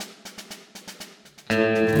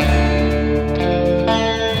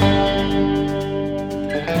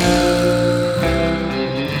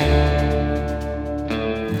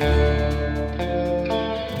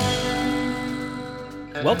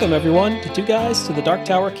Welcome, everyone, to Two Guys to the Dark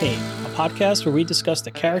Tower Came, a podcast where we discuss the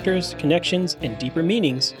characters, connections, and deeper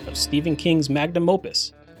meanings of Stephen King's magnum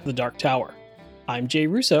opus, The Dark Tower. I'm Jay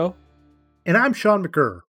Russo. And I'm Sean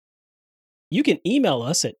McGurr. You can email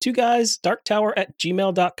us at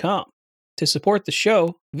twoguysdarktower@gmail.com. To support the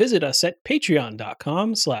show, visit us at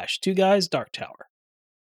patreon.com/twoguysdarktower.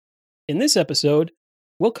 In this episode,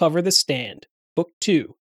 we'll cover The Stand, Book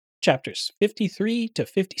 2, chapters 53 to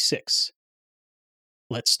 56.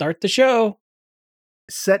 Let's start the show.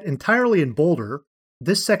 Set entirely in Boulder,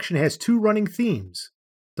 this section has two running themes.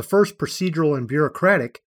 The first, procedural and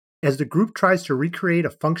bureaucratic, as the group tries to recreate a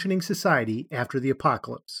functioning society after the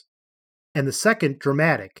apocalypse. And the second,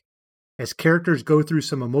 dramatic, as characters go through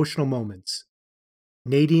some emotional moments.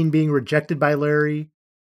 Nadine being rejected by Larry,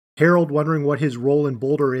 Harold wondering what his role in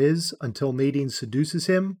Boulder is until Nadine seduces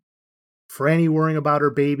him, Franny worrying about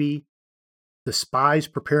her baby, the spies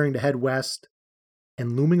preparing to head west,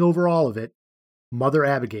 and looming over all of it, Mother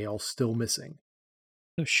Abigail still missing.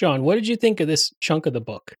 So, Sean, what did you think of this chunk of the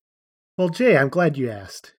book? Well, Jay, I'm glad you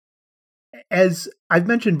asked. As I've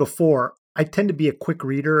mentioned before, I tend to be a quick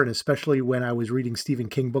reader, and especially when I was reading Stephen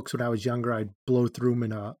King books when I was younger, I'd blow through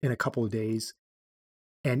them in a couple of days.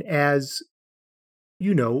 And as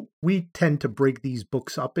you know, we tend to break these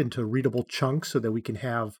books up into readable chunks so that we can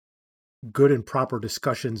have good and proper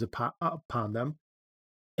discussions upon them.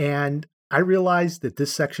 And I realized that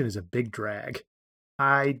this section is a big drag.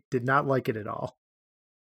 I did not like it at all.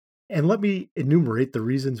 And let me enumerate the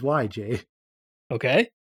reasons why, Jay.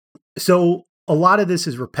 Okay. So a lot of this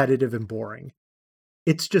is repetitive and boring.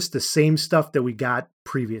 It's just the same stuff that we got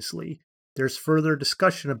previously. There's further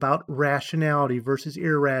discussion about rationality versus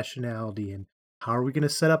irrationality and how are we going to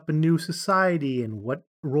set up a new society and what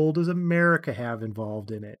role does America have involved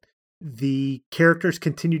in it. The characters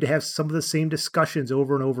continue to have some of the same discussions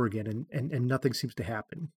over and over again, and nothing seems to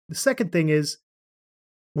happen. The second thing is,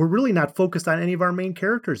 we're really not focused on any of our main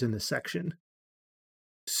characters in this section.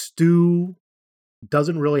 Stu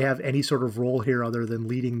doesn't really have any sort of role here other than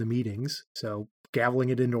leading the meetings, so gaveling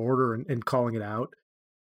it into order and calling it out.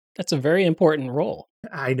 That's a very important role.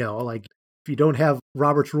 I know, like, if you don't have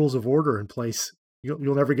Robert's Rules of Order in place,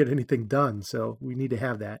 you'll never get anything done, so we need to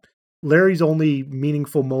have that. Larry's only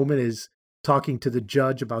meaningful moment is talking to the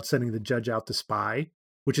judge about sending the judge out to spy,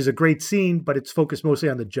 which is a great scene, but it's focused mostly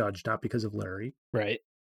on the judge, not because of Larry. Right.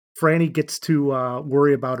 Franny gets to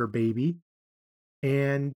worry about her baby,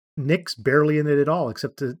 and Nick's barely in it at all,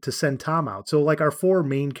 except to send Tom out. So, like, our four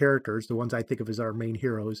main characters, the ones I think of as our main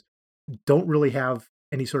heroes, don't really have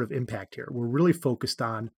any sort of impact here. We're really focused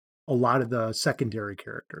on a lot of the secondary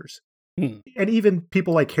characters. And even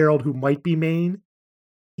people like Harold, who might be main,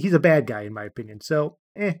 he's a bad guy, in my opinion. So,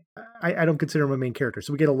 I don't consider him a main character.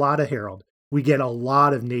 So we get a lot of Harold. We get a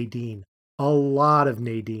lot of Nadine. A lot of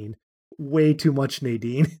Nadine. Way too much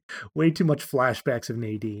Nadine. Way too much flashbacks of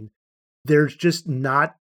Nadine. There's just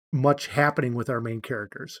not much happening with our main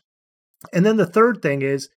characters. And then the third thing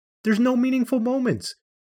is, there's no meaningful moments.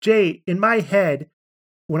 Jay, in my head,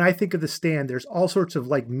 when I think of The Stand, there's all sorts of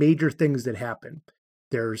like major things that happen.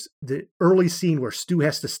 There's the early scene where Stu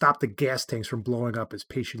has to stop the gas tanks from blowing up as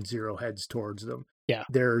Patient Zero heads towards them. Yeah.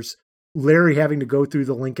 There's Larry having to go through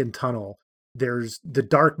the Lincoln Tunnel. There's the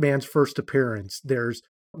Dark Man's first appearance. There's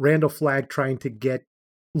Randall Flagg trying to get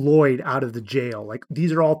Lloyd out of the jail. Like,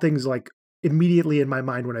 these are all things like immediately in my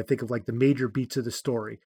mind when I think of like the major beats of the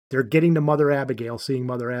story. They're getting to Mother Abigail, seeing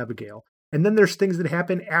Mother Abigail. And then there's things that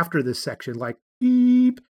happen after this section, like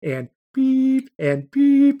beep and beep and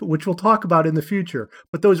beep, which we'll talk about in the future.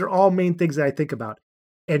 But those are all main things that I think about.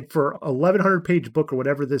 And for a 1,100 page book or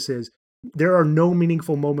whatever this is, there are no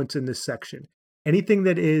meaningful moments in this section. Anything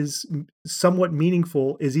that is somewhat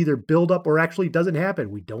meaningful is either build up or actually doesn't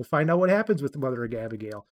happen. We don't find out what happens with Mother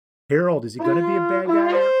Abigail. Harold, is he going to be a bad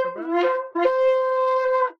guy?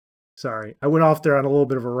 Sorry, I went off there on a little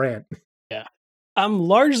bit of a rant. Yeah. I'm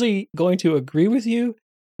largely going to agree with you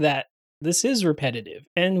that this is repetitive.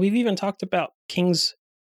 And we've even talked about King's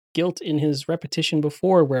guilt in his repetition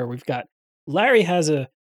before, where we've got Larry has a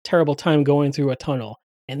terrible time going through a tunnel,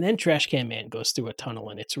 and then Trash Can Man goes through a tunnel,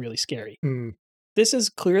 and it's really scary. This is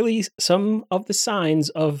clearly some of the signs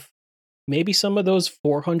of maybe some of those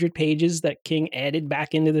 400 pages that King added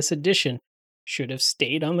back into this edition should have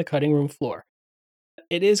stayed on the cutting room floor.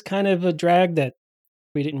 It is kind of a drag that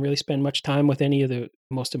we didn't really spend much time with any of the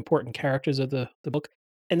most important characters of the book.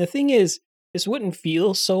 And the thing is, this wouldn't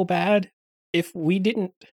feel so bad if we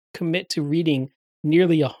didn't commit to reading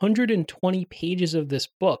nearly 120 pages of this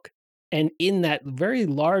book. And in that very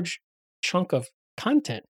large chunk of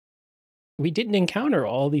content, we didn't encounter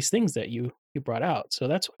all these things that you brought out. So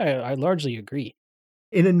that's why I largely agree.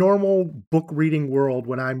 in a normal book reading world,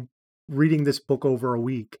 when I'm reading this book over a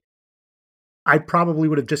week, I probably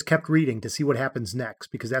would have just kept reading to see what happens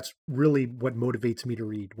next, because that's really what motivates me to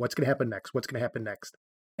read. What's going to happen next? What's going to happen next?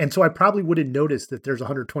 And so I probably wouldn't notice that there's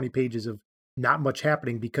 120 pages of not much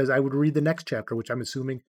happening, because I would read the next chapter, which I'm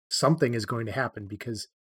assuming something is going to happen, because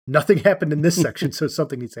nothing happened in this section, so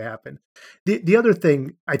something needs to happen. The other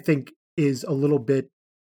thing I think is a little bit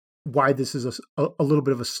why this is a little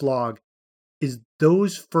bit of a slog is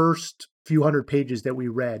those first few hundred pages that we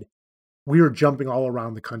read, we were jumping all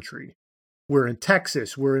around the country. We're in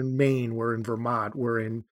Texas, we're in Maine, we're in Vermont, we're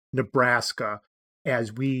in Nebraska,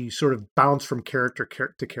 as we sort of bounce from character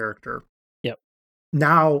to character. Yep.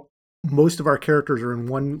 Now, most of our characters are in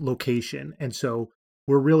one location, and so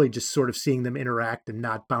we're really just sort of seeing them interact and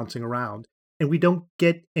not bouncing around. And we don't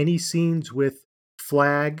get any scenes with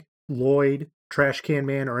Flag, Lloyd, Trash Can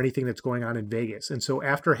Man, or anything that's going on in Vegas. And so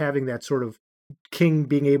after having that sort of King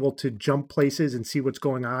being able to jump places and see what's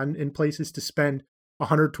going on in places, to spend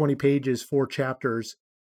 120 pages, 4 chapters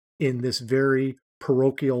in this very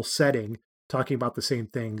parochial setting talking about the same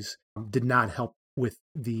things did not help with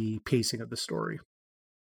the pacing of the story.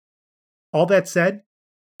 All that said,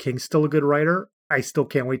 King's still a good writer. I still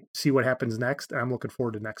can't wait to see what happens next. I'm looking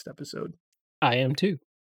forward to next episode. I am too.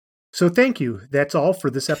 So thank you. That's all for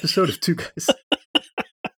this episode of Two Guys.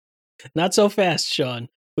 Not so fast, Sean.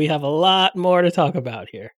 We have a lot more to talk about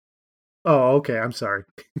here. Oh, okay. I'm sorry.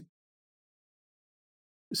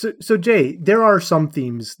 So Jay, there are some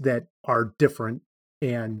themes that are different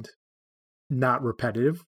and not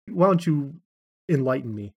repetitive. Why don't you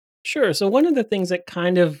enlighten me? Sure. So one of the things that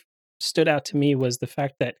kind of stood out to me was the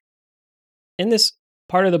fact that in this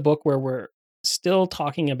part of the book where we're still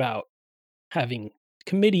talking about having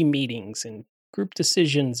committee meetings and group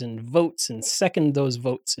decisions and votes and second those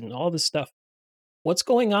votes and all this stuff, what's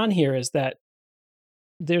going on here is that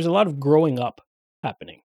there's a lot of growing up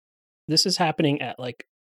happening. This is happening at like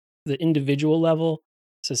the individual level.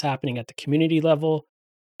 This is happening at the community level,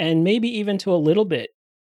 and maybe even to a little bit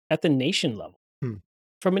at the nation level.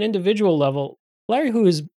 From an individual level, Larry, who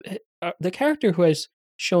is the character who has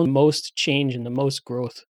shown most change and the most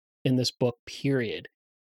growth in this book, period,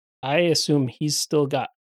 I assume he's still got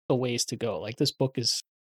a ways to go. Like this book is,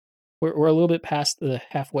 we're a little bit past the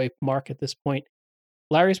halfway mark at this point.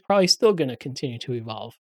 Larry's probably still going to continue to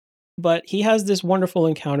evolve. But he has this wonderful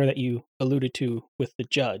encounter that you alluded to with the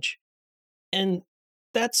judge. And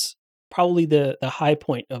that's probably the high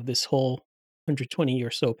point of this whole 120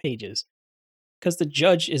 or so pages. Because the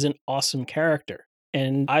judge is an awesome character.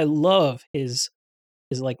 And I love his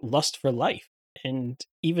like lust for life. And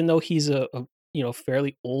even though he's a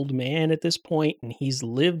fairly old man at this point, and he's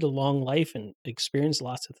lived a long life and experienced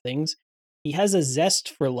lots of things, he has a zest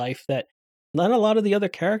for life that not a lot of the other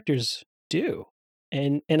characters do.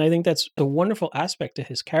 And I think that's a wonderful aspect to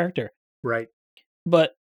his character. Right.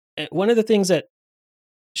 But one of the things that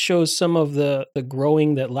shows some of the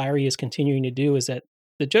growing that Larry is continuing to do is that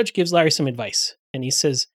the judge gives Larry some advice, and he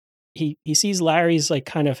says he sees Larry's like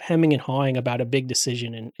kind of hemming and hawing about a big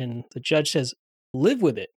decision, and the judge says, live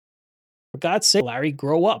with it. For God's sake, Larry,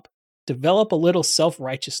 grow up. Develop a little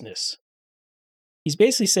self-righteousness. He's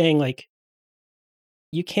basically saying, like,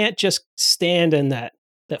 you can't just stand in that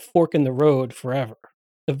fork in the road forever.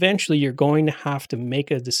 Eventually, you're going to have to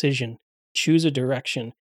make a decision, choose a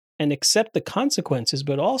direction, and accept the consequences,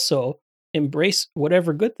 but also embrace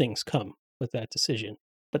whatever good things come with that decision.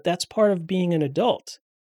 But that's part of being an adult.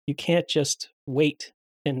 You can't just wait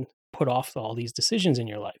and put off all these decisions in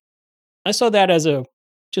your life. I saw that as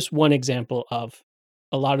just one example of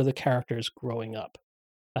a lot of the characters growing up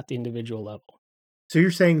at the individual level. So you're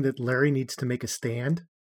saying that Larry needs to make a stand?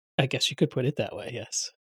 I guess you could put it that way,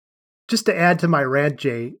 yes. Just to add to my rant,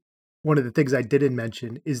 Jay, one of the things I didn't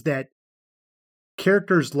mention is that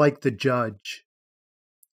characters like the judge,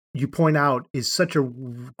 you point out, is such a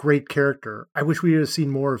great character. I wish we would have seen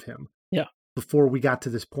more of him. Yeah. Before we got to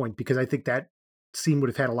this point, because I think that scene would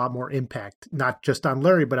have had a lot more impact, not just on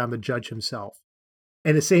Larry, but on the judge himself.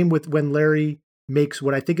 And the same with when Larry makes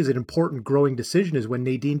what I think is an important growing decision, is when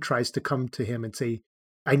Nadine tries to come to him and say,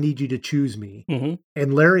 I need you to choose me. Mm-hmm.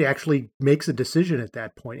 And Larry actually makes a decision at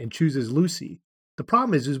that point and chooses Lucy. The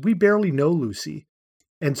problem is we barely know Lucy.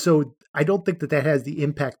 And so I don't think that has the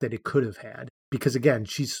impact that it could have had, because again,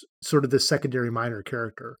 she's sort of the secondary minor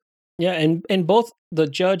character. Yeah, and both the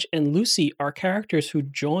judge and Lucy are characters who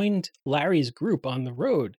joined Larry's group on the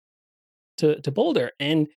road to Boulder.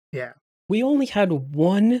 And yeah, we only had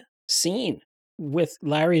one scene with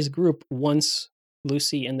Larry's group once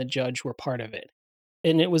Lucy and the judge were part of it.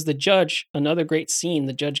 And it was the judge, another great scene,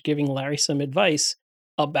 the judge giving Larry some advice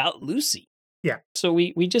about Lucy. Yeah. So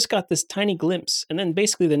we just got this tiny glimpse, and then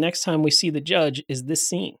basically the next time we see the judge is this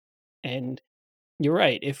scene. And you're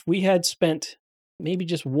right. If we had spent maybe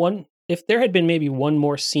just one, if there had been maybe one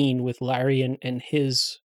more scene with Larry and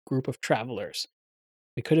his group of travelers,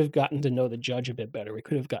 we could have gotten to know the judge a bit better. We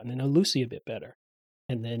could have gotten to know Lucy a bit better.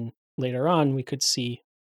 And then later on, we could see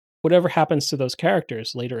whatever happens to those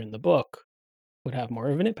characters later in the book would have more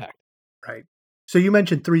of an impact. Right. So you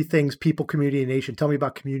mentioned three things: people, community, and nation. Tell me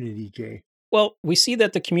about community, Jay. Well, we see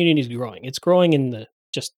that the community is growing. It's growing in the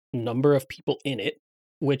just number of people in it,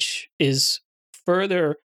 which is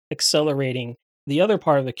further accelerating the other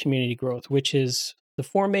part of the community growth, which is the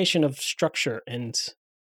formation of structure and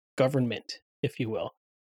government, if you will.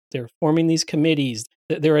 They're forming these committees,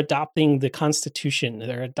 they're adopting the Constitution,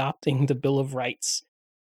 they're adopting the Bill of Rights.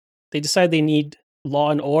 They decide they need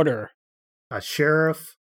law and order. A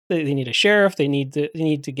sheriff. They need a sheriff, they need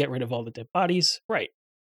to get rid of all the dead bodies. Right.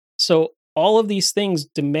 So all of these things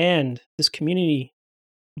demand, this community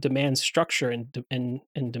demands structure and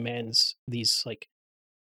demands these like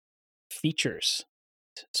features.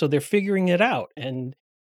 So they're figuring it out, and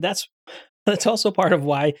that's that's also part of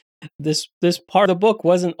why this part of the book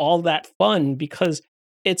wasn't all that fun, because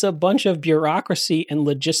it's a bunch of bureaucracy and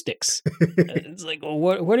logistics. It's like, well,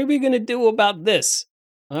 what are we going to do about this?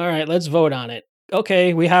 All right, let's vote on it.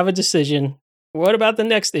 Okay, we have a decision. What about the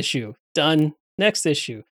next issue? Done. Next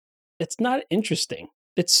issue. It's not interesting.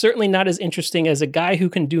 It's certainly not as interesting as a guy who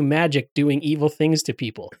can do magic doing evil things to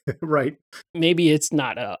people. Right. Maybe it's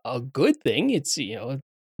not a good thing. It's,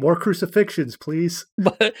 more crucifixions, please.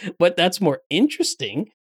 But that's more interesting.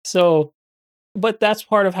 So, but that's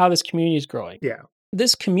part of how this community is growing. Yeah.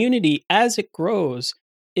 This community, as it grows,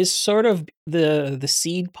 is sort of the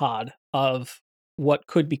seed pod of what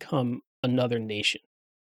could become another nation.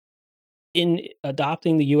 In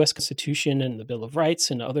adopting the U.S. Constitution and the Bill of Rights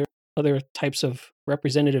and other types of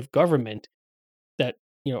representative government that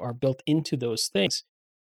are built into those things,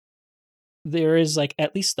 there is like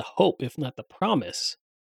at least the hope, if not the promise,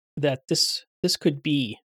 that this could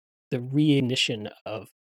be the reignition of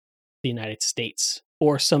the United States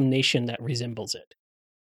or some nation that resembles it.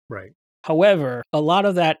 Right. However, a lot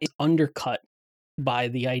of that is undercut by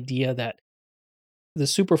the idea that the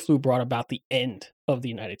superflu brought about the end of the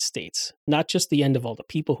United States, not just the end of all the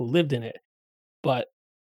people who lived in it, but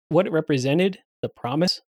what it represented, the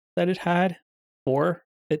promise that it had for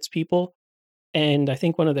its people. And I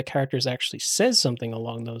think one of the characters actually says something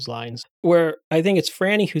along those lines, where I think it's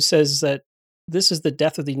Franny who says that this is the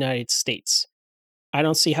death of the United States. I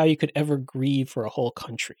don't see how you could ever grieve for a whole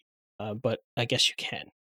country, but I guess you can.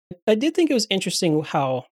 I did think it was interesting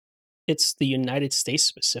how it's the United States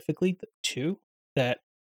specifically, too, that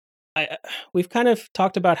we've kind of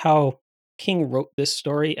talked about how King wrote this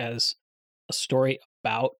story as a story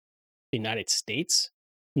about the United States,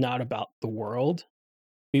 not about the world.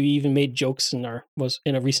 We even made jokes in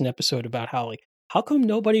a recent episode about how come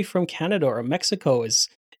nobody from Canada or Mexico is,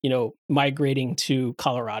 migrating to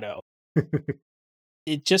Colorado?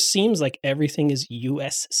 It just seems like everything is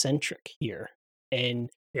US centric here. And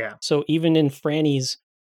yeah. So even in Franny's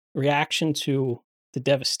reaction to the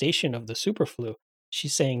devastation of the superflu,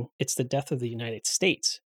 she's saying it's the death of the United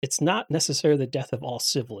States. It's not necessarily the death of all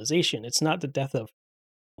civilization. It's not the death of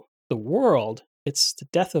the world. It's the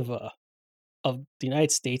death of the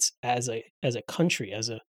United States as a country, as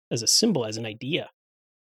a symbol, as an idea.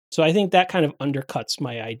 So I think that kind of undercuts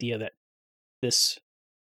my idea that this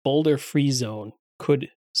Boulder Free Zone could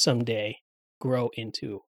someday grow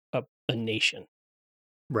into a nation.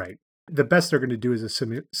 Right. The best they're going to do is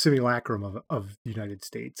a simulacrum of the United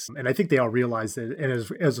States. And I think they all realize that. And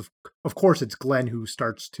as of course, it's Glenn who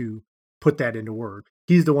starts to put that into word.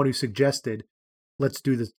 He's the one who suggested, let's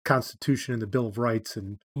do the Constitution and the Bill of Rights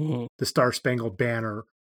and the Star Spangled Banner.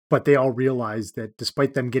 But they all realize that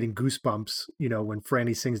despite them getting goosebumps, when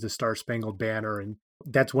Franny sings the Star Spangled Banner, and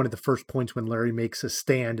that's one of the first points when Larry makes a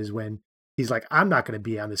stand is when he's like, I'm not going to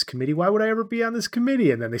be on this committee. Why would I ever be on this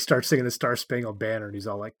committee? And then they start singing the Star Spangled Banner, and he's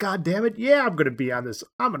all like, God damn it. Yeah, I'm going to be on this.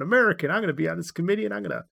 I'm an American. I'm going to be on this committee, and I'm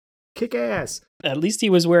going to kick ass. At least he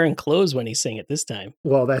was wearing clothes when he sang it this time.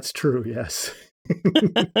 Well, that's true. Yes.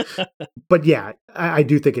 But yeah, I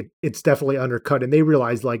do think it's definitely undercut. And they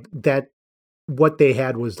realize like that what they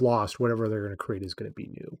had was lost. Whatever they're going to create is going to be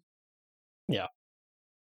new. Yeah.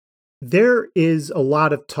 There is a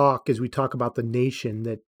lot of talk as we talk about the nation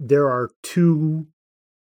that there are two,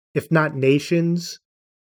 if not nations,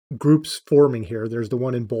 groups forming here. There's the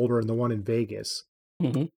one in Boulder and the one in Vegas.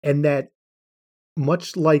 Mm-hmm. And that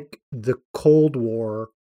much like the Cold War,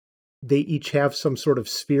 they each have some sort of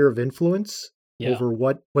sphere of influence over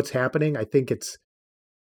what's happening. I think it's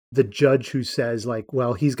the judge who says, like,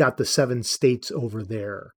 well, he's got the 7 states over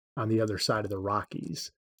there on the other side of the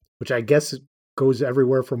Rockies, which I guess goes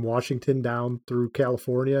everywhere from Washington down through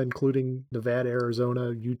California, including Nevada,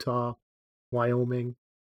 Arizona, Utah, Wyoming,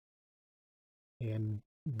 and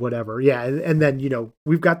whatever. Yeah, and then,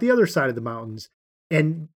 we've got the other side of the mountains,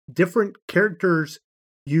 and different characters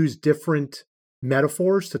use different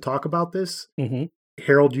metaphors to talk about this. Mm-hmm.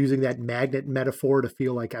 Harold using that magnet metaphor to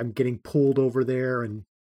feel like I'm getting pulled over there, and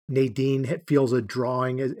Nadine feels a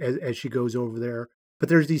drawing as she goes over there. But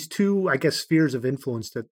there's these two, I guess, spheres of influence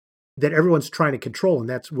that everyone's trying to control, and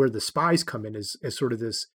that's where the spies come in as sort of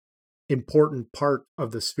this important part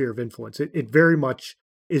of the sphere of influence. It very much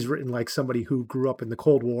is written like somebody who grew up in the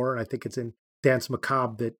Cold War, and I think it's in Danse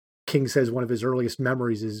Macabre that King says one of his earliest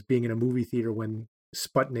memories is being in a movie theater when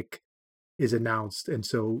Sputnik is announced. And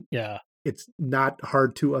so yeah, it's not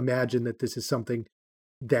hard to imagine that this is something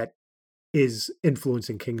that is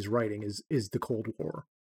influencing King's writing is the Cold War.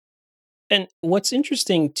 And what's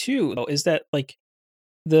interesting too is that like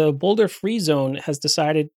the Boulder Free Zone has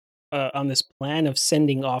decided on this plan of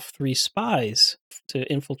sending off 3 spies to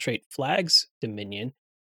infiltrate Flag's dominion,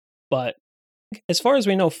 but as far as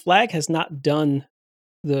we know, Flag has not done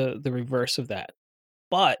the reverse of that.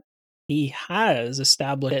 But he has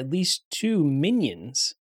established at least 2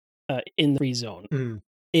 minions in the Free Zone,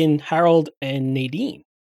 in Harold and Nadine.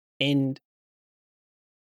 And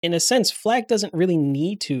in a sense, Flag doesn't really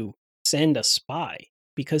need to send a spy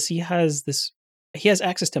because he has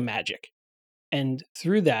access to magic. And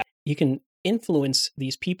through that, he can influence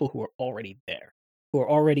these people who are already there, who are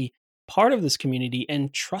already part of this community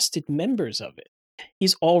and trusted members of it.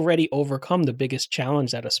 He's already overcome the biggest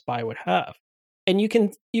challenge that a spy would have. And you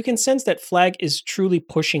can sense that Flag is truly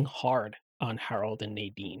pushing hard on Harold and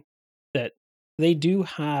Nadine, that they do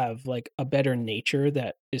have like a better nature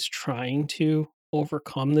that is trying to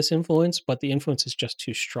overcome this influence, but the influence is just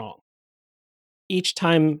too strong. Each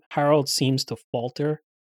time Harold seems to falter,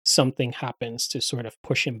 something happens to sort of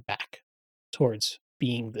push him back towards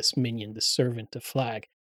being this minion, this servant of Flag.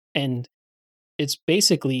 And it's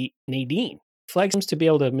basically Nadine. Flag seems to be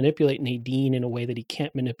able to manipulate Nadine in a way that he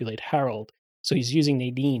can't manipulate Harold. So he's using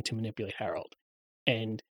Nadine to manipulate Harold.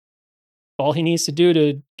 And all he needs to do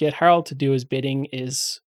to get Harold to do his bidding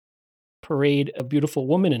is parade a beautiful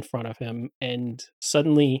woman in front of him, and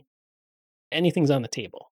suddenly anything's on the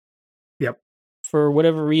table. Yep. For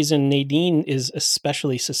whatever reason, Nadine is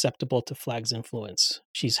especially susceptible to Flag's influence.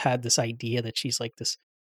 She's had this idea that she's like this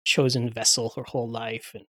chosen vessel her whole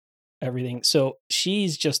life and everything. So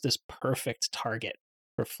she's just this perfect target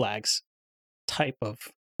for Flag's type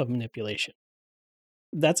of manipulation.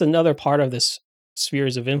 That's another part of this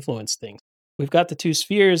spheres of influence thing. We've got the 2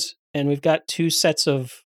 spheres, and we've got 2 sets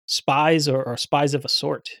of spies or spies of a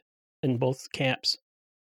sort in both camps.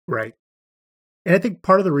 Right. And I think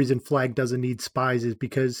part of the reason Flag doesn't need spies is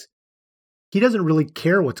because he doesn't really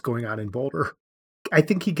care what's going on in Boulder. I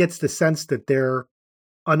think he gets the sense that they're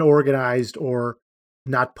unorganized or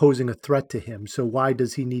not posing a threat to him. So why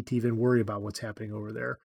does he need to even worry about what's happening over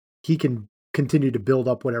there? He can continue to build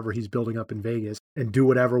up whatever he's building up in Vegas and do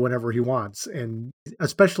whatever whenever he wants. And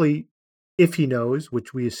especially if he knows,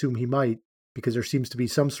 which we assume he might, because there seems to be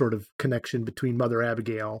some sort of connection between Mother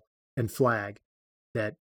Abigail and Flag,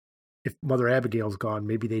 that if Mother Abigail's gone,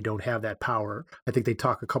 maybe they don't have that power. I think they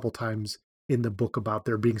talk a couple times in the book about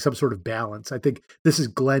there being some sort of balance. I think this is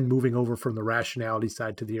Glenn moving over from the rationality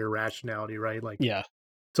side to the irrationality, right? Like, yeah,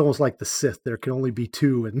 it's almost like the Sith. There can only be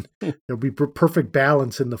 2, and there'll be perfect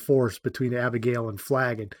balance in the Force between Abigail and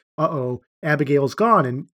Flag. And Abigail's gone.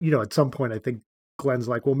 And at some point, I think Glenn's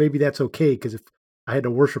like, well, maybe that's okay, because if I had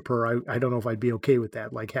to worship her, I don't know if I'd be okay with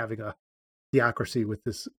that, like having a theocracy with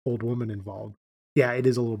this old woman involved. Yeah, it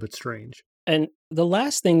is a little bit strange. And the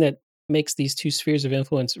last thing that makes these 2 spheres of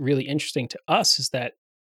influence really interesting to us is that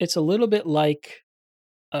it's a little bit like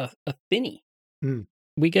a thinny.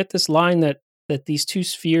 We get this line that these 2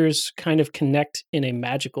 spheres kind of connect in a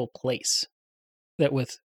magical place. That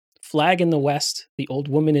with Flag in the west, the old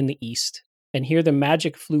woman in the east, and here the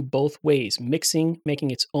magic flew both ways, mixing,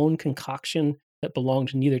 making its own concoction that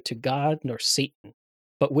belonged neither to God nor Satan,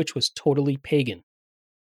 but which was totally pagan.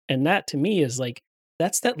 And that to me is like,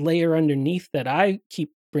 that's that layer underneath that I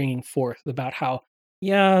keep bringing forth about how,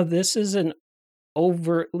 yeah, this is an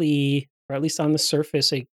overtly, or at least on the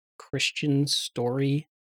surface, a Christian story.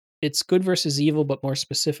 It's good versus evil, but more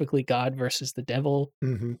specifically, God versus the devil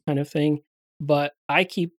kind of thing. But I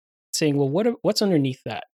keep saying, well, what's underneath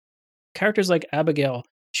that? Characters like Abigail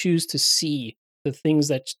choose to see the things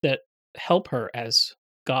that help her as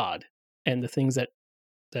God, and the things that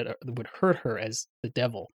would hurt her as the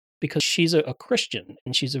devil. because she's a Christian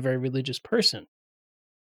and she's a very religious person.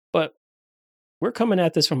 But we're coming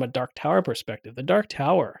at this from a Dark Tower perspective. The Dark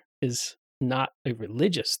Tower is not a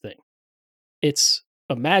religious thing. It's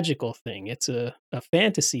a magical thing. It's a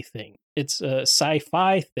fantasy thing. It's a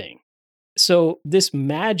sci-fi thing. So this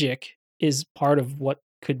magic is part of what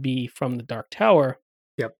could be from the Dark Tower.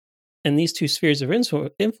 Yep. And these two spheres of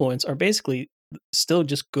influence are basically still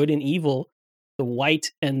just good and evil, the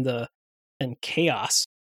white and chaos.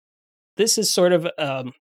 This is sort of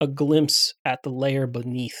a glimpse at the layer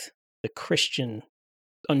beneath the Christian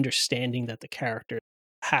understanding that the characters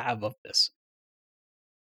have of this.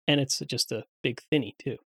 And it's just a big thinny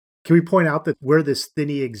too. Can we point out that where this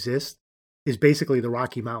thinny exists is basically the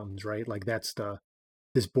Rocky Mountains, right? Like that's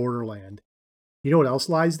this borderland. You know what else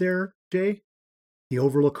lies there, Jay? The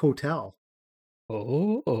Overlook Hotel.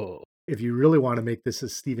 Oh. If you really want to make this a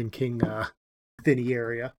Stephen King thinny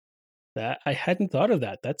area. That I hadn't thought of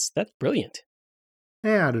that. That's brilliant.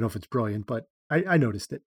 Yeah, I don't know if it's brilliant, but I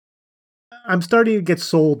noticed it. I'm starting to get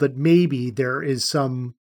sold that maybe there is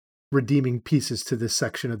some redeeming pieces to this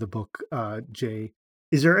section of the book, Jay.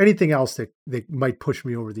 Is there anything else that might push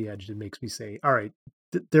me over the edge that makes me say, all right,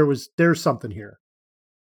 there's something here?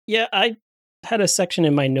 Yeah, I had a section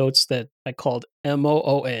in my notes that I called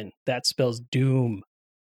MOON. That spells doom.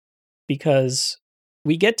 Because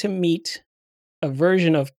we get to meet a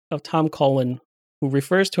version of Tom Cullen who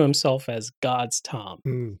refers to himself as God's Tom.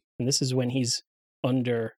 Mm. And this is when he's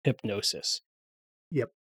under hypnosis.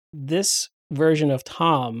 Yep. This version of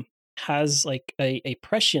Tom has like a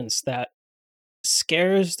prescience that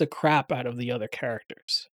scares the crap out of the other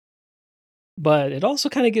characters. But it also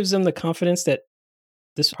kind of gives them the confidence that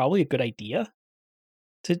this is probably a good idea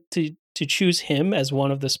to choose him as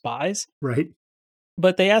one of the spies. Right.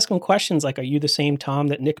 But they ask him questions like, are you the same Tom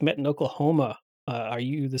that Nick met in Oklahoma? Are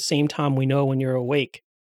you the same Tom we know when you're awake?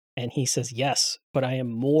 And he says, yes, but I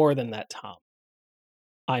am more than that Tom.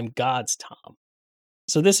 I'm God's Tom.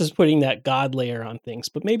 So this is putting that God layer on things.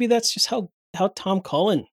 But maybe that's just how Tom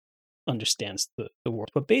Cullen understands the world.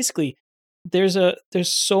 But basically, there's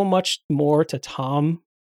so much more to Tom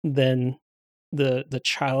than the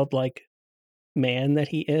childlike man that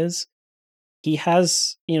he is. He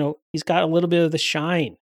has, he's got a little bit of the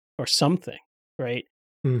shine or something, right?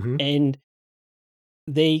 Mm-hmm. And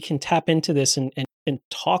they can tap into this and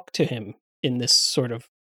talk to him in this sort of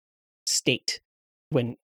state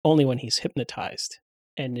only when he's hypnotized.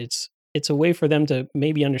 And it's a way for them to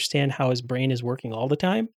maybe understand how his brain is working all the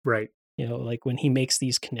time. Right. Like when he makes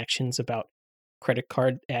these connections about credit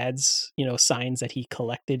card ads, signs that he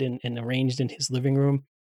collected and arranged in his living room,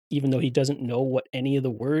 even though he doesn't know what any of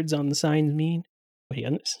the words on the signs mean, but he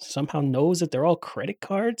somehow knows that they're all credit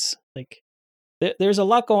cards. Like there's a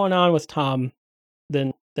lot going on with Tom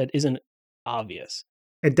that isn't obvious.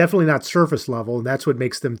 And definitely not surface level. And that's what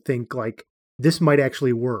makes them think like this might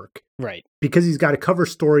actually work. Right. Because he's got a cover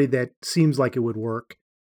story that seems like it would work.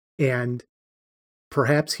 And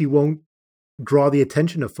perhaps he won't draw the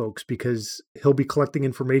attention of folks because he'll be collecting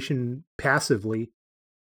information passively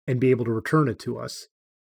and be able to return it to us.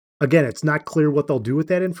 Again, it's not clear what they'll do with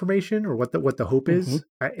that information or what the hope is.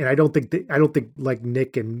 And I don't think like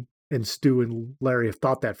Nick and Stu and Larry have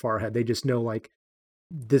thought that far ahead. They just know like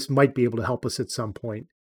this might be able to help us at some point,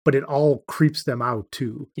 but it all creeps them out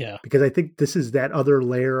too. Yeah. Because I think this is that other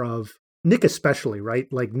layer of Nick, especially,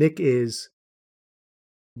 right? Like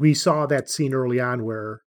we saw that scene early on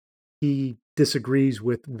where he disagrees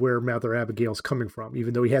with where Mother Abigail's coming from,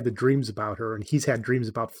 even though he had the dreams about her and he's had dreams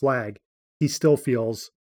about Flag. He still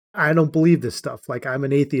feels, I don't believe this stuff. Like I'm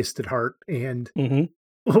an atheist at heart and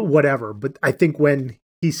whatever. But I think when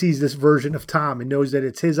he sees this version of Tom and knows that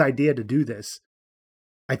it's his idea to do this,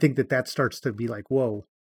 I think that starts to be like, whoa,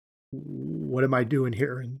 what am I doing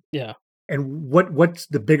here? And yeah. And what's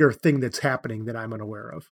the bigger thing that's happening that I'm unaware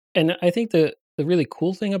of? And I think the really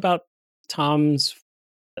cool thing about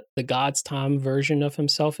the God's Tom version of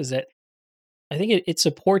himself is that I think it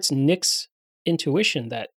supports Nick's intuition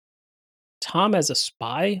that Tom as a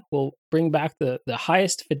spy will bring back the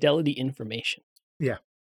highest fidelity information. Yeah.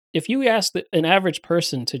 If you ask an average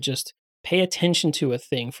person to just pay attention to a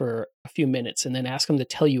thing for a few minutes and then ask them to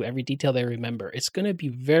tell you every detail they remember, it's going to be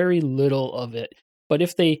very little of it. But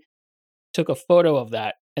if they took a photo of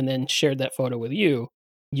that and then shared that photo with you,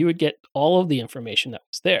 you would get all of the information that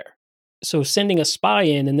was there. So sending a spy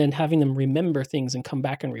in and then having them remember things and come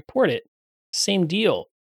back and report it, same deal.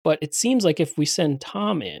 But it seems like if we send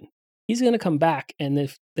Tom in, he's going to come back, and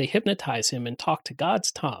if they hypnotize him and talk to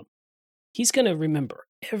God's Tom, he's going to remember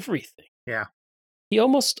everything. Yeah. He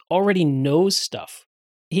almost already knows stuff.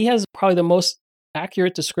 He has probably the most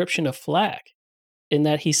accurate description of Flag. in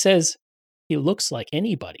that he says he looks like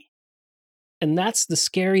anybody. And that's the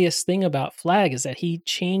scariest thing about Flag, is that he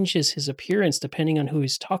changes his appearance depending on who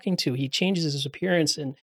he's talking to. He changes his appearance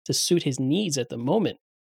and to suit his needs at the moment.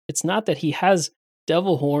 It's not that he has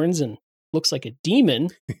devil horns and looks like a demon.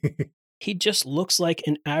 He just looks like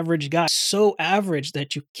an average guy. So average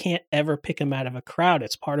that you can't ever pick him out of a crowd.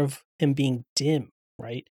 It's part of him being dim,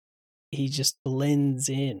 right? He just blends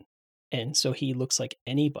in. And so he looks like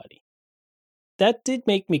anybody. That did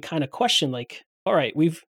make me kind of question, like, all right,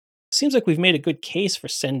 seems like we've made a good case for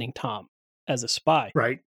sending Tom as a spy.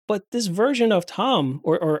 Right. But this version of Tom,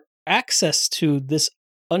 or access to this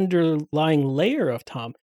underlying layer of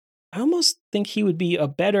Tom, I almost think he would be a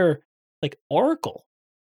better like oracle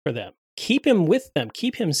for them. Keep him with them,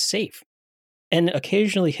 keep him safe, and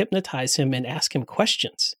occasionally hypnotize him and ask him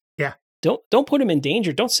questions. Yeah. Don't put him in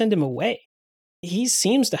danger. Don't send him away. He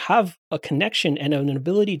seems to have a connection and an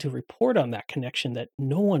ability to report on that connection that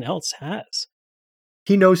no one else has.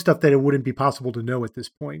 He knows stuff that it wouldn't be possible to know at this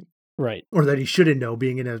point. Right. Or that he shouldn't know,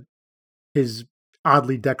 being in his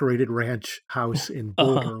oddly decorated ranch house in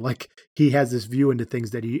Boulder. Like, he has this view into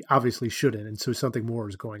things that he obviously shouldn't, and so something more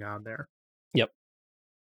is going on there. Yep.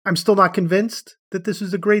 I'm still not convinced that this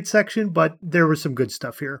was a great section, but there was some good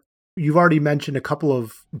stuff here. You've already mentioned a couple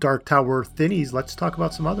of Dark Tower thinnies. Let's talk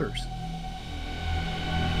about some others.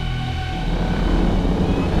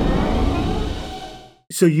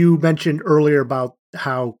 So you mentioned earlier about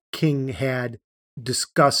how King had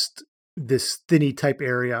discussed this thinny type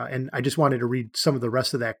area, and I just wanted to read some of the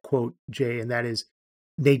rest of that quote, Jay, and that is,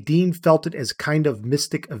 Nadine felt it as a kind of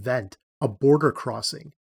mystic event, a border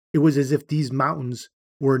crossing. It was as if these mountains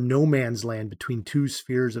were no man's land between two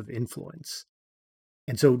spheres of influence.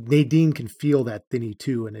 And so Nadine can feel that thinny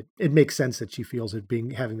too, and it makes sense that she feels it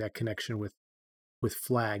having that connection with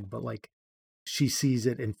Flag, but like, she sees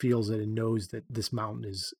it and feels it and knows that this mountain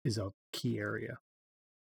is a key area.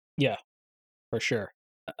 Yeah, for sure.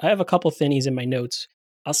 I have a couple thinnies in my notes.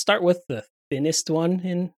 I'll start with the thinnest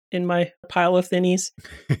one in my pile of thinnies.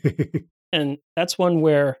 And that's one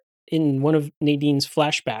where in one of Nadine's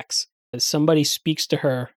flashbacks, somebody speaks to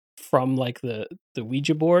her from like the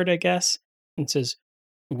Ouija board, I guess, and says,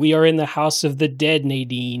 "We are in the house of the dead,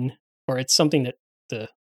 Nadine." Or it's something that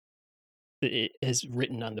it is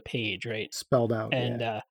written on the page, right? Spelled out.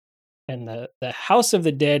 And and the House of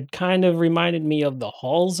the Dead kind of reminded me of the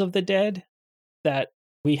Halls of the Dead that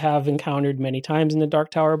we have encountered many times in the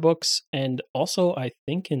Dark Tower books, and also I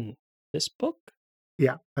think in this book.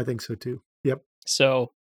 Yeah, I think so too. Yep.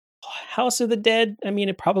 So House of the Dead, I mean,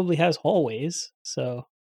 it probably has hallways. So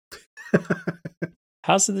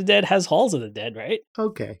House of the Dead has Halls of the Dead, right?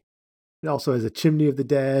 Okay. It also has a chimney of the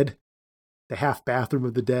dead, the half bathroom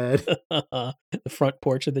of the dead, the front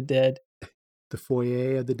porch of the dead, the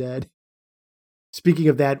foyer of the dead. Speaking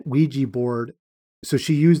of that Ouija board, so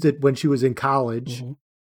she used it when she was in college,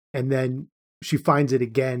 and then she finds it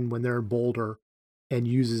again when they're in Boulder and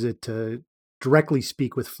uses it to directly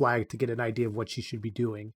speak with Flag to get an idea of what she should be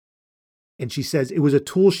doing. And she says it was a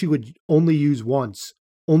tool she would only use once,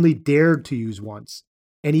 only dared to use once.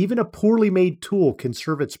 And even a poorly made tool can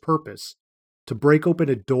serve its purpose: to break open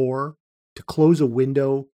a door, to close a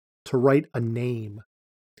window, to write a name.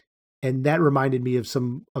 And that reminded me of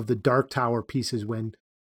some of the Dark Tower pieces when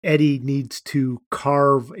Eddie needs to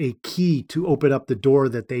carve a key to open up the door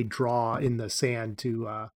that they draw in the sand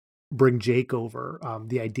to bring Jake over.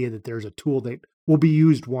 The idea that there's a tool that will be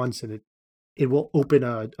used once and it will open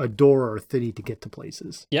a door or a thinny to get to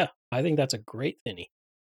places. Yeah, I think that's a great thinny.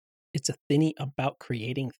 It's a thinny about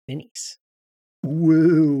creating thinnies.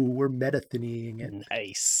 Woo, we're meta-thinnying it.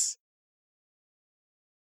 Nice.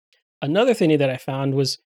 Another thinny that I found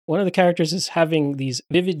was one of the characters is having these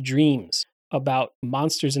vivid dreams about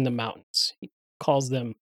monsters in the mountains. He calls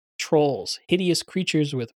them trolls, hideous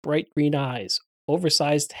creatures with bright green eyes,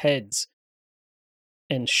 oversized heads,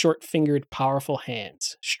 and short-fingered, powerful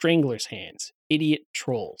hands, stranglers' hands, idiot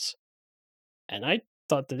trolls. And I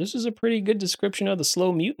thought that this was a pretty good description of the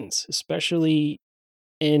slow mutants, especially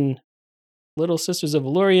in Little Sisters of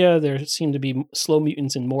Eluria. There seem to be slow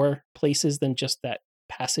mutants in more places than just that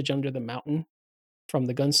passage under the mountain from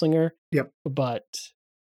the gunslinger. Yep. But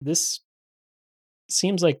this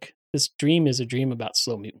seems like this dream is a dream about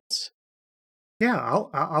slow mutants. Yeah,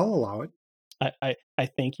 I'll allow it. I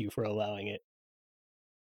thank you for allowing it.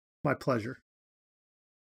 My pleasure.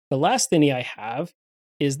 The last thinny I have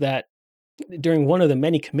is that during one of the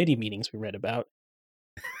many committee meetings we read about,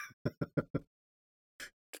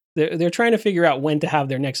 they're trying to figure out when to have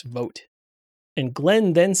their next vote. And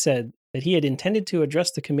Glenn then said that he had intended to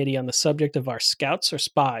address the committee on the subject of our scouts or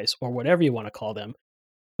spies, or whatever you want to call them,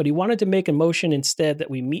 but he wanted to make a motion instead that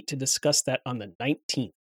we meet to discuss that on the 19th.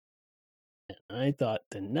 And I thought,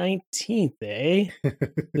 the 19th, eh?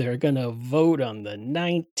 They're going to vote on the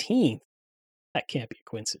 19th. That can't be a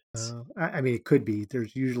coincidence. I mean, it could be.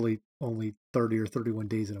 There's usually only 30 or 31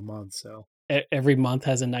 days in a month, so. Every month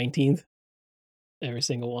has a 19th. Every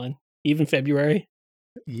single one. Even February.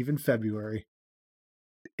 Even February.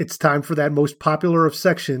 It's time for that most popular of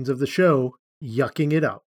sections of the show, Yucking It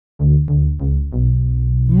Up.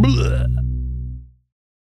 Blah.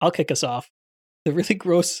 I'll kick us off. The really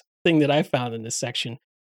gross thing that I found in this section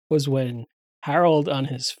was when Harold, on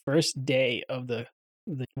his first day of the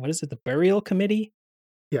what is it, the burial committee?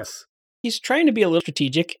 Yes. He's trying to be a little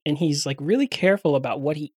strategic, and he's like really careful about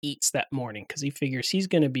what he eats that morning because he figures he's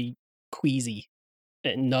going to be queasy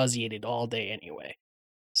and nauseated all day anyway.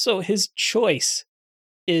 So his choice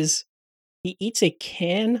is he eats a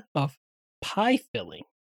can of pie filling.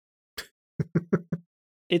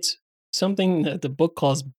 It's something that the book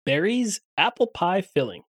calls Berry's apple pie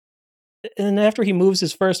filling. And after he moves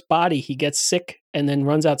his first body, he gets sick and then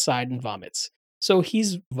runs outside and vomits. So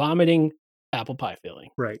he's vomiting apple pie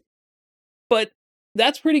filling. Right. But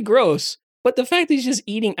that's pretty gross. But the fact that he's just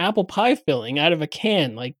eating apple pie filling out of a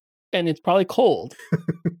can, like, and it's probably cold,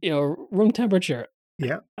 room temperature.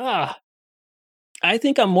 Yeah. I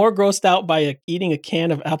think I'm more grossed out by eating a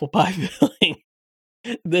can of apple pie filling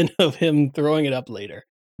than of him throwing it up later.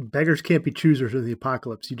 Beggars can't be choosers of the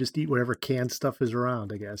apocalypse. You just eat whatever canned stuff is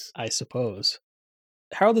around, I guess. I suppose.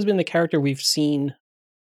 Harold has been the character we've seen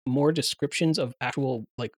more descriptions of actual,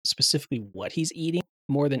 like, specifically what he's eating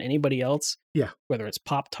more than anybody else. Yeah. Whether it's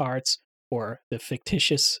Pop-Tarts or the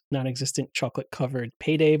fictitious, non-existent chocolate-covered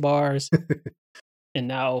Payday bars, and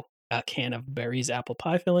now a can of Berry's apple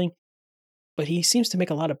pie filling. But he seems to make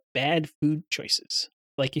a lot of bad food choices.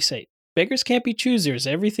 Like you say, beggars can't be choosers.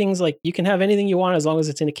 Everything's like, you can have anything you want as long as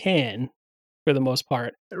it's in a can, for the most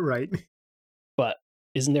part. Right. But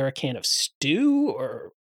isn't there a can of stew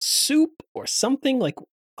or soup or something? Like,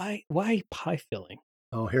 why pie filling?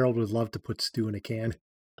 Oh, Harold would love to put stew in a can.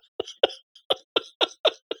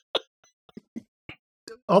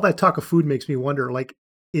 All that talk of food makes me wonder, like,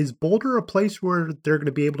 is Boulder a place where they're going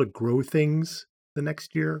to be able to grow things the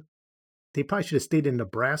next year? They probably should have stayed in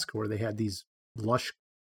Nebraska where they had these lush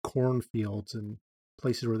cornfields and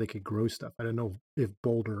places where they could grow stuff. I don't know if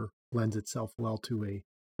Boulder lends itself well to a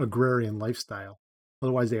agrarian lifestyle.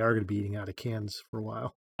 Otherwise, they are going to be eating out of cans for a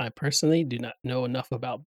while. I personally do not know enough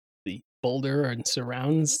about the Boulder and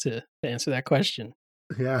surrounds to answer that question.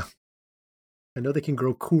 Yeah. I know they can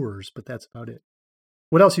grow Coors, but that's about it.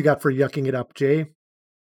 What else you got for yucking it up, Jay?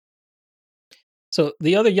 So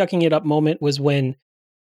the other yucking it up moment was when,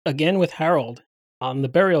 again with Harold, on the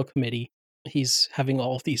burial committee, he's having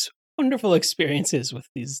all of these wonderful experiences with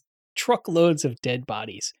these truckloads of dead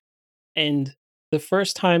bodies. And the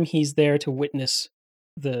first time he's there to witness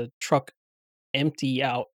the truck empty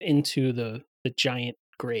out into the giant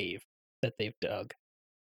grave that they've dug,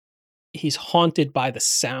 he's haunted by the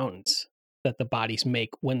sounds that the bodies make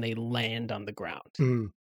when they land on the ground. Mm.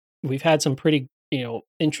 We've had some pretty,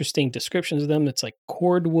 interesting descriptions of them. It's like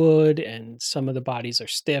cordwood, and some of the bodies are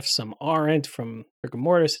stiff, some aren't, from rigor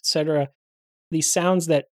mortis, etc. These sounds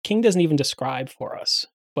that King doesn't even describe for us,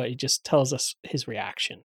 but he just tells us his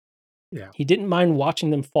reaction. Yeah. He didn't mind watching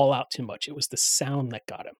them fall out too much. It was the sound that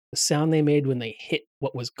got him. The sound they made when they hit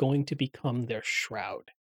what was going to become their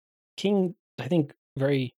shroud. King, I think,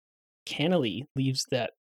 very cannily leaves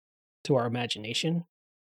that to our imagination.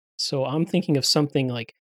 So I'm thinking of something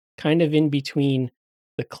like kind of in between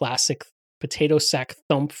the classic potato sack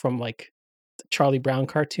thump from like the Charlie Brown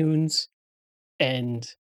cartoons and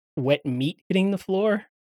wet meat hitting the floor.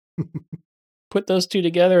 Put those two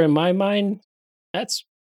together, in my mind, that's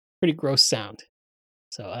pretty gross sound.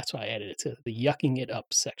 So that's why I added it to the yucking it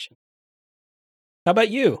up section. How about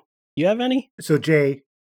you? You have any? So, Jay,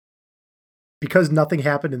 because nothing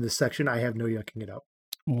happened in this section, I have no yucking it up.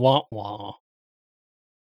 Wah wah.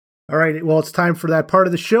 All right. Well, it's time for that part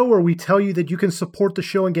of the show where we tell you that you can support the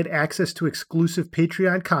show and get access to exclusive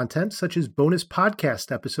Patreon content, such as bonus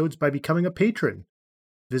podcast episodes, by becoming a patron.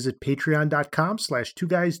 Visit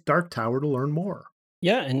patreon.com/2guysdarktower to learn more.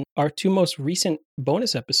 Yeah, and our two most recent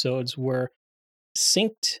bonus episodes were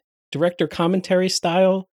synced director commentary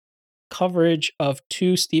style coverage of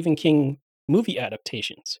two Stephen King movie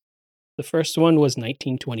adaptations. The first one was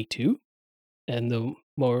 1922, and the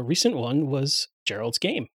more recent one was Gerald's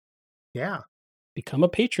Game. Yeah. Become a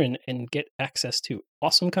patron and get access to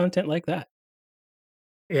awesome content like that.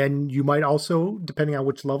 And you might also, depending on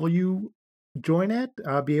which level you join at,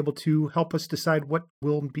 be able to help us decide what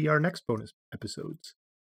will be our next bonus episodes.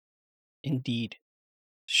 Indeed.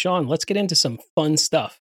 Sean, let's get into some fun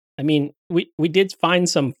stuff. I mean, we did find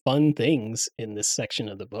some fun things in this section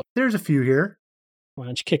of the book. There's a few here. Why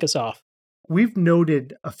don't you kick us off? We've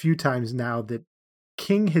noted a few times now that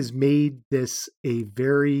King has made this a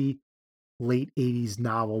very late 80s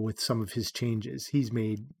novel with some of his changes. He's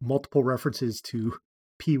made multiple references to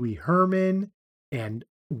Pee Wee Herman and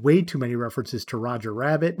way too many references to Roger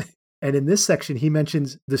Rabbit. And in this section, he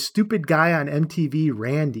mentions the stupid guy on MTV,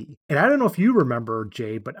 Randy. And I don't know if you remember,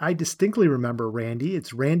 Jay, but I distinctly remember Randy.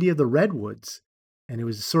 It's Randy of the Redwoods. And it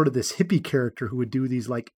was sort of this hippie character who would do these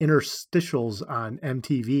like interstitials on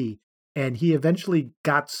MTV. And he eventually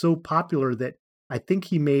got so popular that I think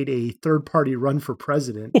he made a third-party run for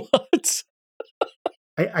president. What?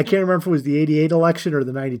 I can't remember if it was the 88 election or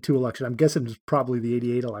the 92 election. I'm guessing it was probably the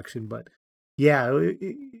 88 election, but yeah,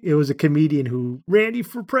 it was a comedian who, Randy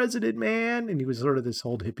for president, man. And he was sort of this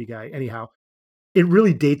old hippie guy. Anyhow, it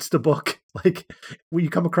really dates the book. Like when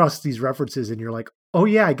you come across these references and you're like, oh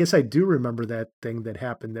yeah, I guess I do remember that thing that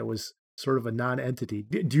happened that was sort of a non-entity.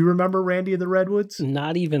 Do you remember Randy of the Redwoods?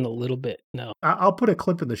 Not even a little bit, no. I'll put a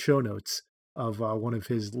clip in the show notes of one of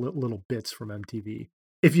his little bits from MTV.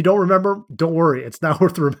 If you don't remember, don't worry. It's not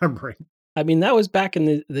worth remembering. I mean, that was back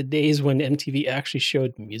in the days when MTV actually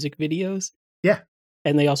showed music videos. Yeah.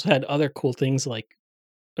 And they also had other cool things like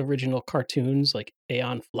original cartoons like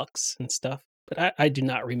Aeon Flux and stuff. But I do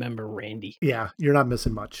not remember Randy. Yeah, you're not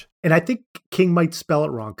missing much. And I think King might spell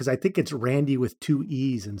it wrong because I think it's Randy with 2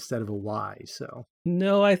 E's instead of a Y. So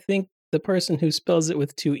no, I think the person who spells it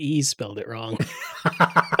with 2 E's spelled it wrong.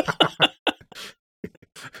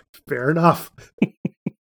 Fair enough.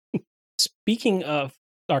 Speaking of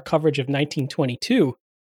our coverage of 1922,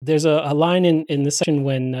 there's a line in the section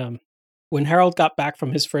when Harold got back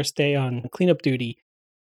from his first day on cleanup duty.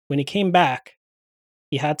 When he came back,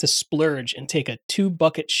 he had to splurge and take a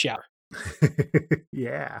 2-bucket shower.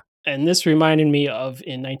 Yeah. And this reminded me of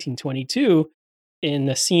in 1922, in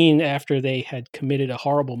the scene after they had committed a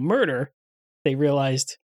horrible murder, they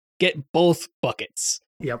realized, get both buckets.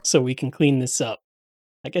 Yep. So we can clean this up.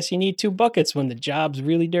 I guess you need 2 buckets when the job's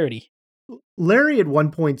really dirty. Larry at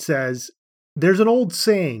one point says, there's an old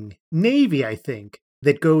saying, Navy, I think,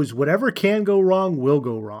 that goes, whatever can go wrong will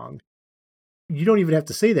go wrong. You don't even have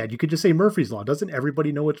to say that. You could just say Murphy's Law. Doesn't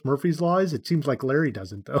everybody know what Murphy's Law is? It seems like Larry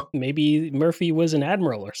doesn't, though. Maybe Murphy was an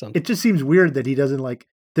admiral or something. It just seems weird that he doesn't like,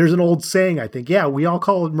 there's an old saying, I think. Yeah, we all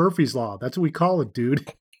call it Murphy's Law. That's what we call it,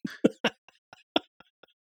 dude.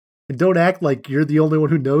 And don't act like you're the only one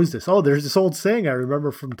who knows this. Oh, there's this old saying I remember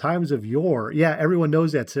from times of yore. Yeah, everyone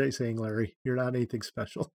knows that saying, Larry. You're not anything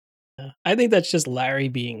special. I think that's just Larry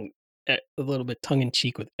being a little bit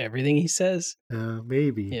tongue-in-cheek with everything he says.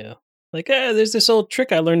 Maybe. Yeah. Like, there's this old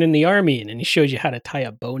trick I learned in the army, and then he shows you how to tie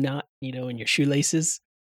a bow knot, in your shoelaces,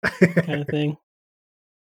 kind of thing.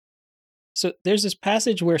 So there's this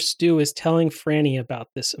passage where Stu is telling Franny about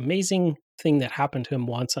this amazing thing that happened to him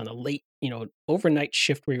once on a late, overnight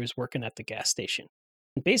shift where he was working at the gas station.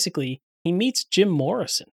 And basically, he meets Jim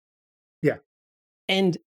Morrison. Yeah.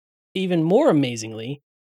 And even more amazingly,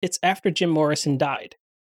 it's after Jim Morrison died.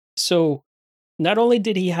 So not only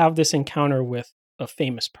did he have this encounter with a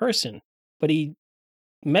famous person, but he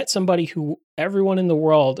met somebody who everyone in the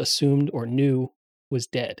world assumed or knew was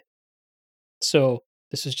dead. So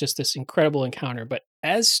this is just this incredible encounter. But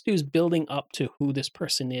as Stu's building up to who this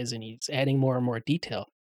person is and he's adding more and more detail,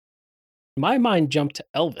 my mind jumped to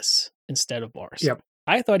Elvis instead of Morrison. Yep.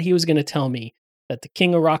 I thought he was going to tell me that the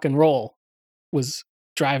king of rock and roll was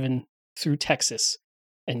driving through Texas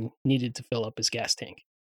and needed to fill up his gas tank.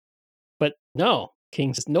 But no,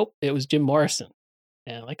 King says, nope, it was Jim Morrison.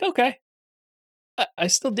 And I'm like, okay, I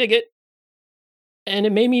still dig it. And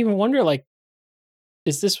it made me even wonder, like,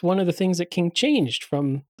 is this one of the things that King changed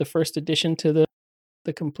from the first edition to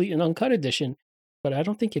the complete and uncut edition? But I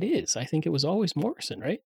don't think it is. I think it was always Morrison,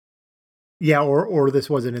 right? Yeah, or this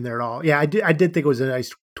wasn't in there at all. Yeah, I did think it was a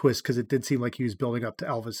nice twist because it did seem like he was building up to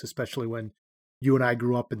Elvis, especially when you and I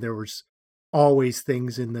grew up and there was always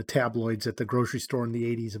things in the tabloids at the grocery store in the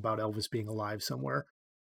 80s about Elvis being alive somewhere.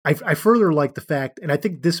 I further like the fact, and I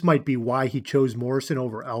think this might be why he chose Morrison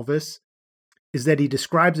over Elvis, is that he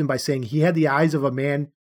describes him by saying he had the eyes of a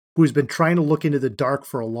man who has been trying to look into the dark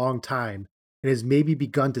for a long time and has maybe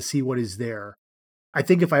begun to see what is there. I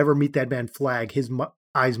think if I ever meet that man Flagg, his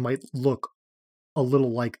eyes might look a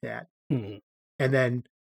little like that. Mm-hmm. And then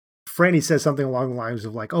Franny says something along the lines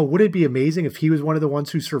of like, oh, would it be amazing if he was one of the ones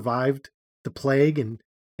who survived the plague and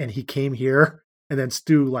he came here? And then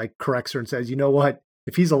Stu like corrects her and says, you know what?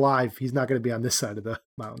 If he's alive, he's not going to be on this side of the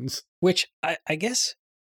mountains. Which I guess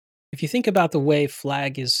if you think about the way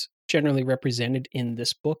Flagg is generally represented in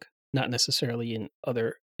this book, not necessarily in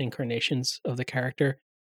other incarnations of the character,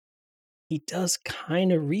 he does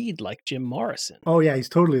kind of read like Jim Morrison. Oh yeah, he's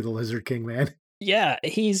totally the Lizard King, man. Yeah,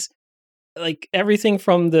 he's like everything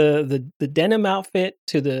from the denim outfit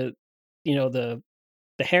to the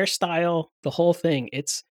hairstyle, the whole thing.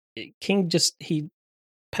 King just he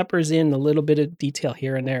peppers in a little bit of detail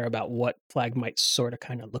here and there about what Flag might sort of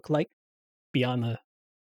kind of look like beyond the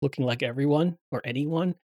looking like everyone or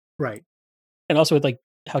anyone. Right. And also with like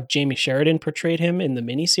how Jamie Sheridan portrayed him in the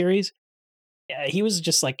miniseries. Yeah, he was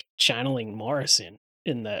just like channeling Morrison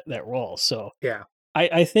in that role. So Yeah.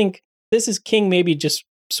 I think this is King maybe just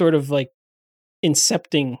sort of like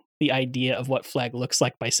incepting the idea of what Flag looks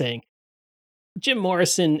like by saying Jim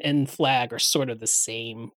Morrison and Flag are sort of the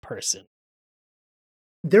same person.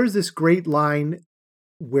 There's this great line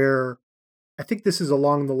where I think this is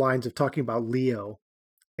along the lines of talking about Leo.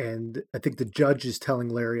 And I think the judge is telling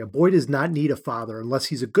Larry, a boy does not need a father unless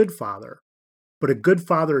he's a good father, but a good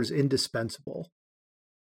father is indispensable.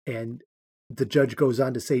 And the judge goes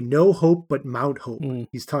on to say, no hope but Mount Hope.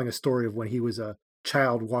 He's telling a story of when he was a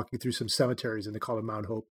child walking through some cemeteries and they called it Mount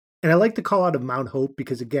Hope. And I like to call out of Mount Hope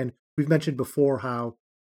because, again, we've mentioned before how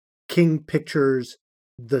King pictures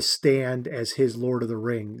the Stand as his Lord of the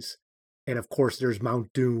Rings. And of course, there's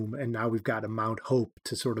Mount Doom, and now we've got a Mount Hope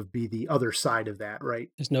to sort of be the other side of that, right?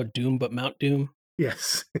 There's no Doom but Mount Doom.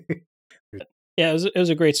 Yes. Yeah, it was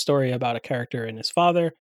a great story about a character and his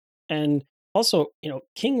father. And also,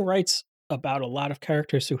 King writes about a lot of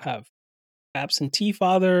characters who have absentee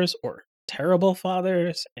fathers or terrible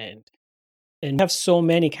fathers and have so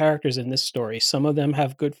many characters in this story. Some of them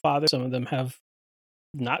have good fathers, some of them have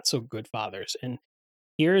not so good fathers. And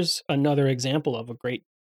here's another example of a great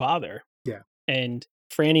father. Yeah. And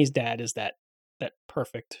Franny's dad is that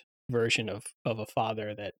perfect version of a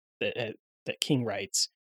father that King writes.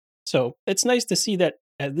 So it's nice to see that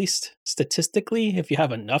at least statistically, if you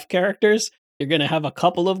have enough characters, you're going to have a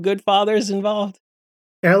couple of good fathers involved.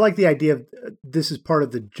 And I like the idea of this is part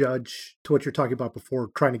of the judge to what you're talking about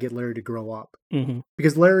before, trying to get Larry to grow up. Mm-hmm.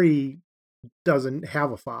 Because Larry doesn't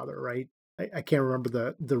have a father, right? I can't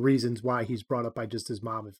remember the reasons why he's brought up by just his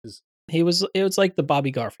mom. It was like the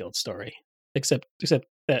Bobby Garfield story, except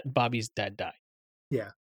that Bobby's dad died.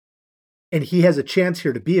 Yeah. And he has a chance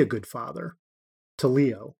here to be a good father to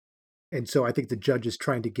Leo. And so I think the judge is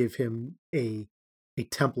trying to give him a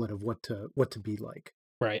template of what to be like.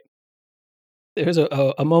 Right. There's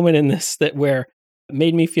a moment in this where it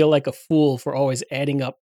made me feel like a fool for always adding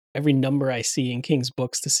up every number I see in King's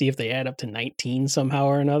books to see if they add up to 19 somehow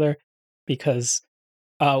or another. Because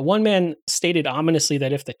one man stated ominously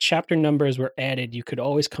that if the chapter numbers were added, you could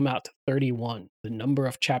always come out to 31, the number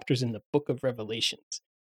of chapters in the Book of Revelations.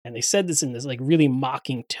 And they said this in this like really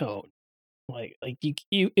mocking tone. Like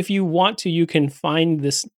you if you want to, you can find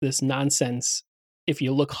this nonsense if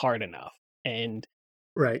you look hard enough. And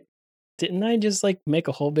right. Didn't I just like make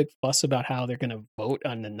a whole big fuss about how they're going to vote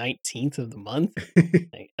on the 19th of the month?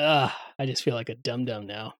 Like, I just feel like a dum-dum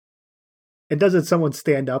now. And doesn't someone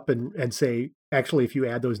stand up and say, actually, if you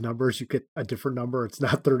add those numbers, you get a different number. It's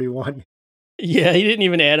not 31. Yeah, he didn't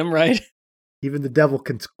even add them right. Even the devil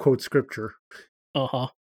can quote scripture. Uh-huh.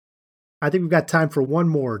 I think we've got time for one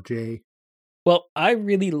more, Jay. Well, I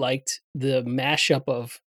really liked the mashup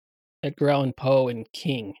of Edgar Allan Poe and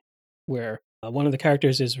King, where one of the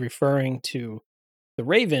characters is referring to the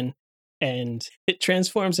Raven, and it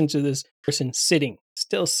transforms into this person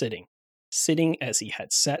still sitting as he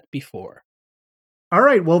had sat before. All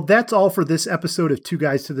right, well, that's all for this episode of Two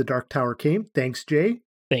Guys to the Dark Tower Came. Thanks, Jay.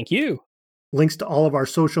 Thank you. Links to all of our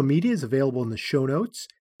social media is available in the show notes.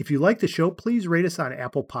 If you like the show, please rate us on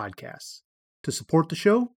Apple Podcasts. To support the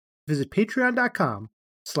show, visit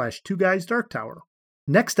patreon.com/2guysdarktower.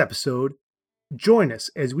 Next episode, join us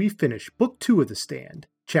as we finish Book 2 of The Stand,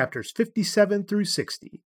 chapters 57 through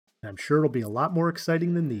 60. I'm sure it'll be a lot more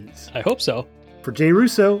exciting than these. I hope so. For Jay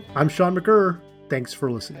Russo, I'm Sean McGurr. Thanks for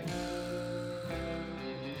listening.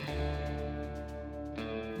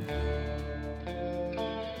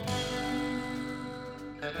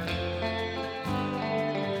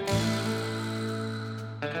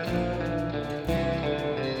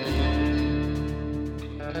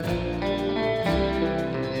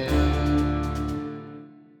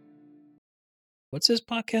 What's this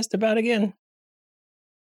podcast about again?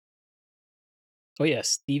 Oh yeah,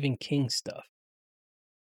 Stephen King stuff.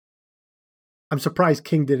 I'm surprised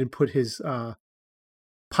King didn't put his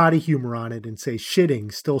potty humor on it and say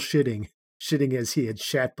shitting, still shitting as he had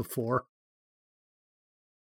shat before.